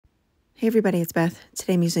Hey everybody, it's Beth.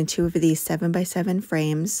 Today I'm using 2 of these 7x7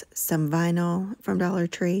 frames, some vinyl from Dollar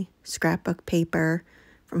Tree, scrapbook paper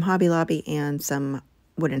from Hobby Lobby, and some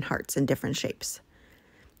wooden hearts in different shapes.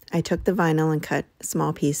 I took the vinyl and cut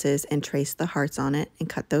small pieces and traced the hearts on it and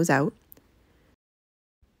cut those out.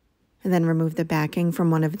 I then removed the backing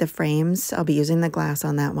from one of the frames. I'll be using the glass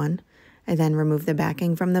on that one. I then removed the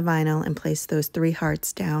backing from the vinyl and placed those 3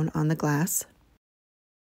 hearts down on the glass.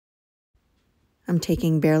 I'm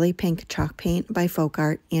taking Barely Pink chalk paint by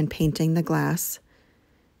Folkart and painting the glass,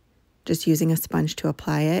 just using a sponge to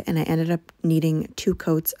apply it, and I ended up needing 2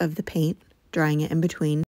 coats of the paint, drying it in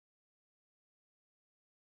between.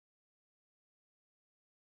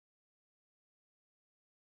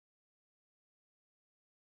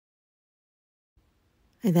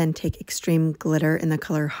 I then take extreme glitter in the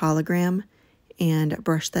color Hologram and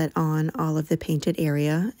brush that on all of the painted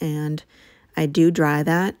area, and I do dry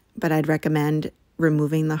that, but I'd recommend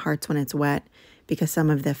removing the hearts when it's wet because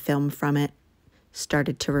some of the film from it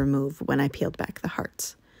started to remove when I peeled back the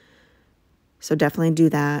hearts. So definitely do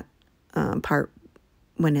that part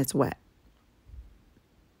when it's wet.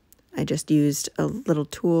 I just used a little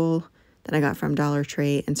tool that I got from Dollar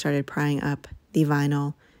Tree and started prying up the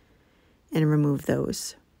vinyl and remove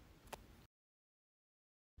those.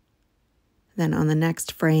 Then on the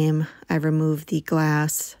next frame, I removed the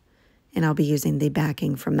glass and I'll be using the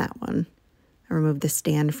backing from that one. I removed the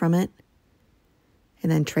stand from it and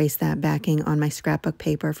then trace that backing on my scrapbook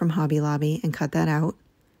paper from Hobby Lobby and cut that out.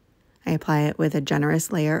 I apply it with a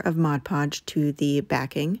generous layer of Mod Podge to the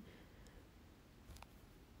backing.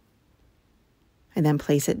 I then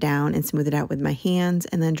place it down and smooth it out with my hands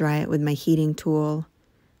and then dry it with my heating tool.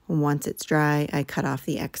 Once it's dry, I cut off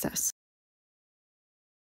the excess.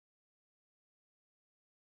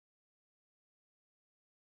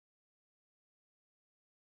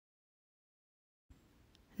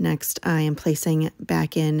 Next, I am placing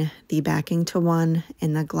back in the backing to one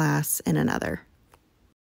and the glass in another.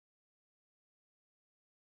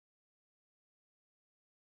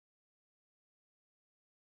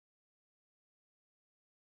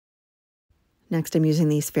 Next, I'm using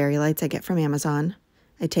these fairy lights I get from Amazon.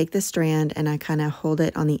 I take the strand and I kind of hold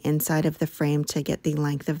it on the inside of the frame to get the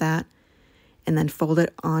length of that, and then fold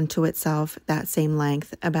it onto itself that same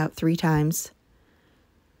length about 3 times.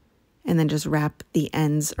 And then just wrap the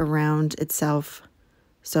ends around itself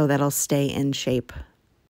so that'll stay in shape.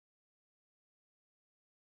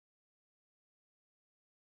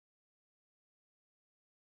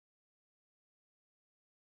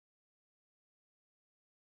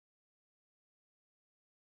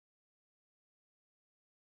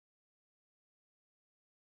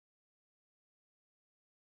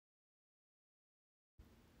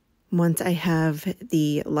 Once I have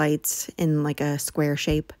the lights in like a square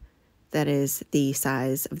shape that is the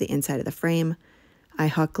size of the inside of the frame, I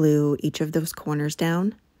hot glue each of those corners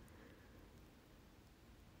down.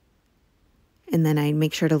 And then I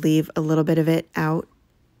make sure to leave a little bit of it out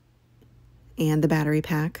and the battery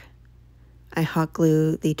pack. I hot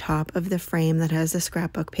glue the top of the frame that has the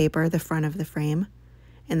scrapbook paper, the front of the frame,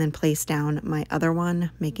 and then place down my other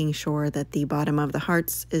one, making sure that the bottom of the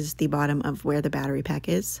hearts is the bottom of where the battery pack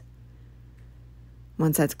is.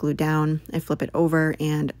 Once that's glued down, I flip it over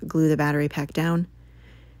and glue the battery pack down.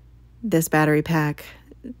 This battery pack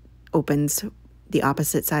opens the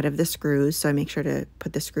opposite side of the screws, so I make sure to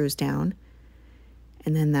put the screws down.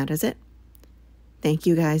 And then that is it. Thank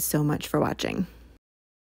you guys so much for watching.